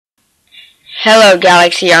Hello,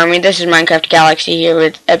 Galaxy Army. This is Minecraft Galaxy here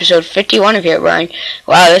with episode 51 of Herobrine.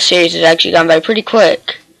 Wow, this series has actually gone by pretty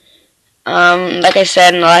quick. Like I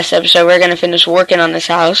said in the last episode, we're gonna finish working on this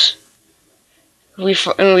house. We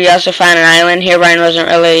also found an island. Herobrine wasn't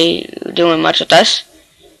really doing much with us,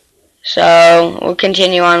 so we'll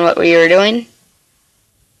continue on what we were doing,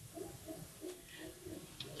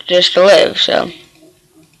 just to live. So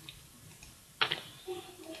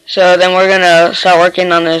then we're gonna start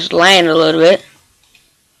working on this land a little bit.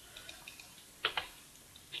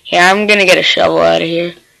 Yeah, I'm gonna get a shovel out of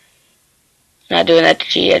here. Not doing that to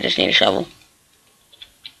G, I just need a shovel.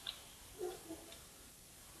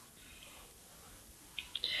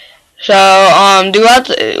 So,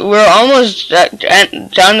 we're almost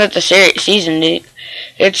done with the season.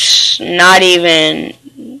 It's not even,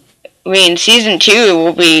 season 2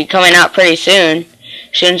 will be coming out pretty soon.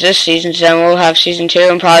 As soon as this season's done, we'll have season 2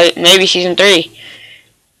 and probably, maybe season 3.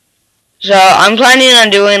 So, I'm planning on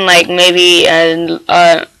doing, like, maybe a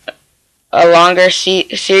longer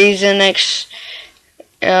season next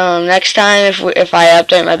time if I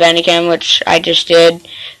update my Bandicam, which I just did,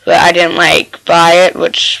 but I didn't buy it,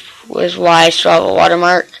 which was why I still have a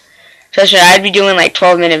watermark. So I'd be doing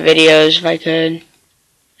 12-minute videos if I could,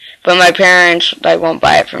 but my parents won't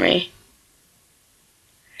buy it for me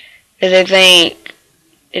because they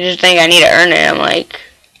just think I need to earn it. I'm like,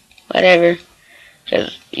 whatever,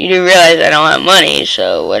 because you do realize I don't have money,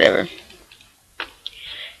 so whatever.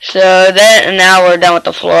 So now we're done with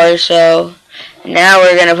the floor, so now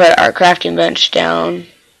we're going to put our crafting bench down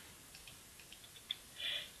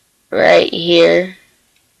right here.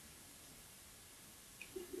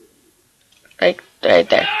 Right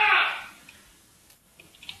there.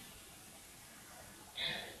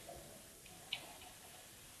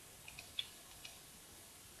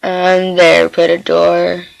 And there, put a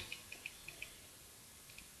door.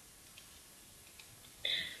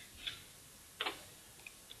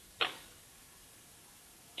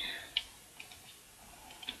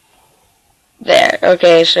 There.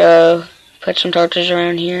 Okay, so put some torches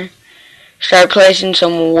around here. Start placing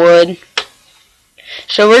some wood.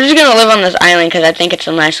 So we're just gonna live on this island because I think it's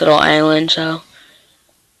a nice little island. So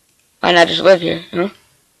why not just live here? Huh?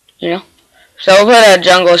 You know. So we'll put a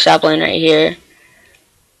jungle sapling right here.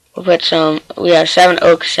 We'll put some. We have 7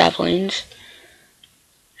 oak saplings.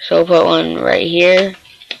 So we'll put one right here.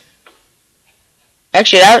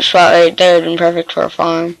 Actually, that spot right there would have been perfect for a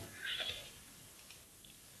farm.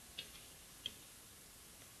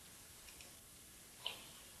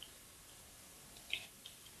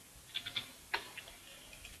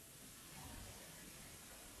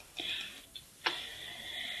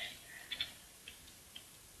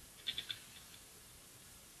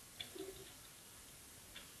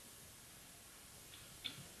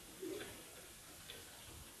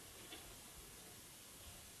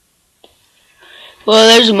 Well,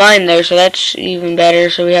 there's a mine there, so that's even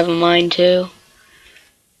better. So we have a mine too.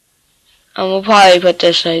 We'll probably put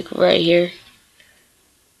this right here.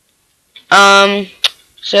 So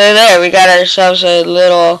there, we got ourselves a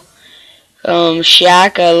little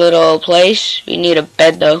shack, a little place. We need a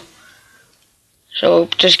bed though, so we'll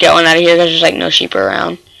just get one out of here because there's no sheep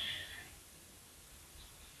around.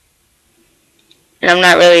 And I'm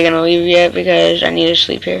not really gonna leave yet because I need to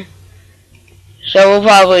sleep here. So we'll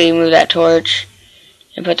probably move that torch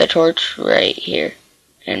and put the torch right here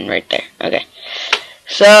and right there. Okay.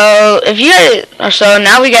 So so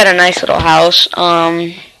now we got a nice little house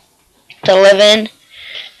to live in.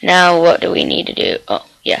 Now what do we need to do? Oh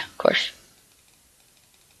yeah, of course.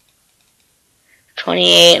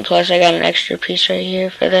 28, and plus I got an extra piece right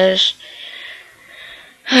here for this.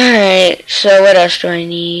 Alright, so what else do I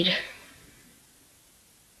need?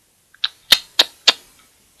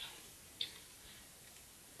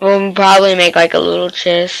 We'll probably make a little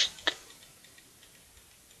chest.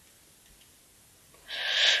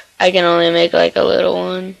 I can only make a little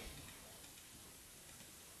one.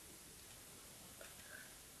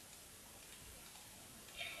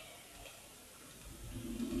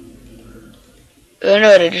 Oh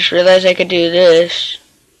no, I just realized I could do this.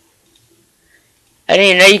 I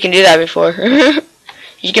didn't even know you can do that before.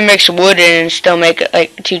 You can mix wood in and still make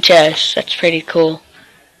 2 chests. That's pretty cool.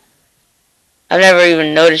 I've never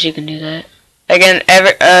even noticed you can do that. Again,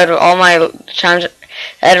 out of all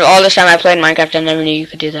this time I played Minecraft, I never knew you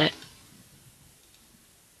could do that.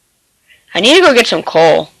 I need to go get some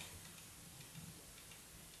coal.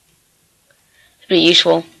 It'd be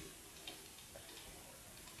useful.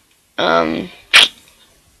 In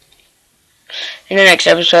the next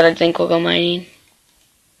episode, I think we'll go mining.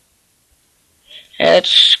 Yeah,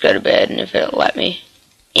 let's go to bed, and if it'll let me.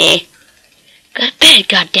 Go to bed,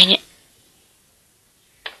 god dang it.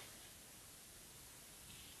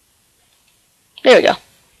 There we go.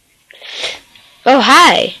 Oh,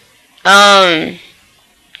 hi.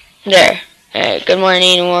 There. Alright, good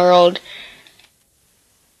morning, world.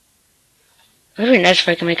 It would be nice if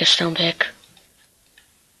I could make a stone pick.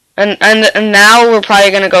 And now we're probably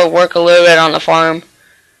gonna go work a little bit on the farm.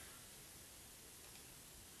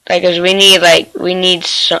 Like, cause we need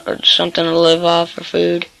something to live off for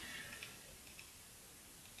food.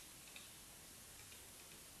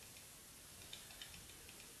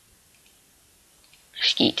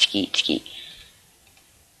 Skeet, skeet, skeet.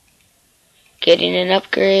 Getting an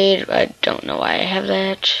upgrade. I don't know why I have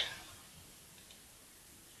that.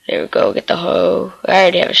 There we go. Get the hoe. I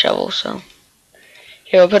already have a shovel, so.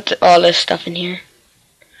 Here, we'll put all this stuff in here.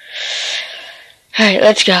 Alright,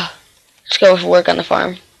 let's go. Let's go work on the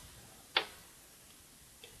farm.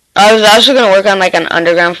 I was also going to work on like an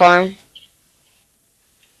underground farm.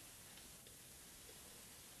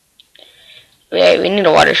 Wait, we need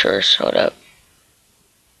a water source. Hold up.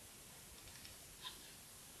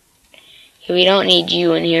 We don't need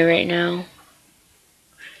you in here right now.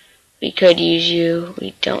 We could use you.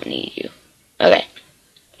 We don't need you. Okay.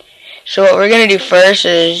 So what we're going to do first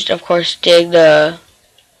is, of course, dig the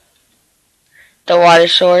water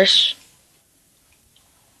source.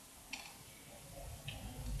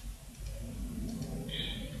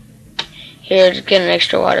 Here, let's get an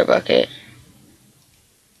extra water bucket.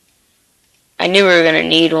 I knew we were going to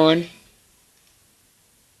need one.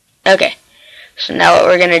 Okay. So now what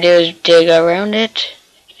we're going to do is dig around it.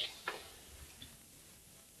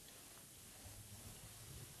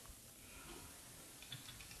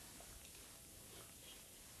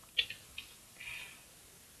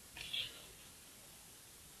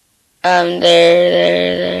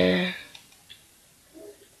 There.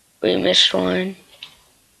 We missed one.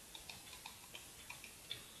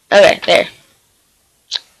 Okay, there.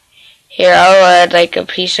 Here, I'll add like a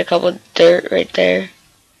couple of dirt right there.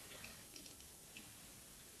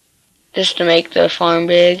 Just to make the farm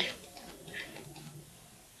big.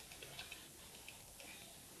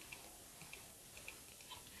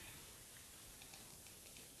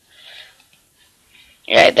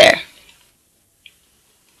 Right there.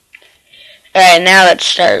 Alright, now let's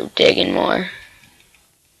start digging more.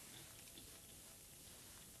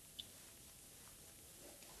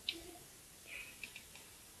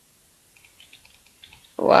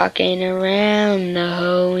 Walking around the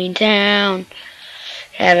hoeing town.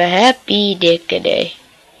 Have a happy dick a day.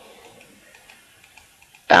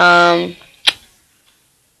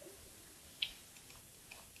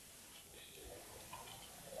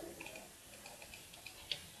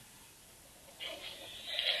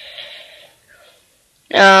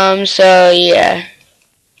 So yeah.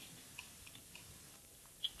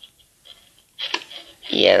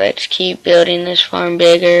 Yeah, let's keep building this farm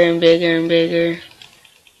bigger and bigger and bigger.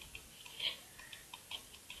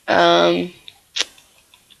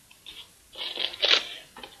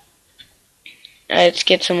 Let's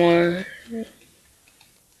get some more.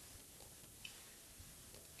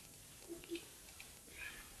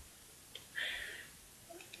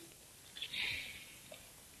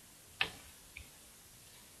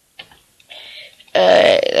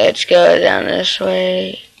 Let's go down this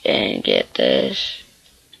way and get this.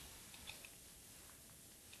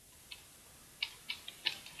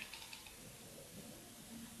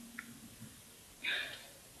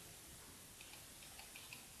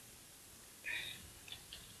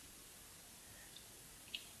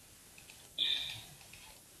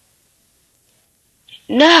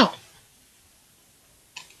 No!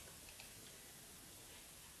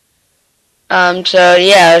 So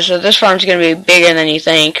yeah, so this farm's gonna be bigger than you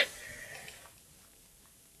think.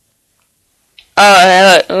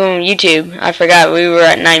 Oh, YouTube, I forgot we were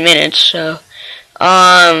at 9 minutes, so.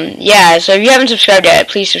 Yeah, so if you haven't subscribed yet,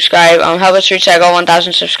 please subscribe. Help us reach that goal,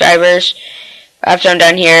 1,000 subscribers. After I'm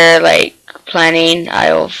done here, like, planning,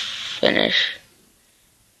 I will finish.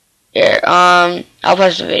 Here, I'll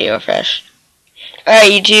pause the video first.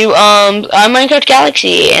 Alright, YouTube, I'm Minecraft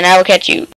Galaxy, and I will catch you.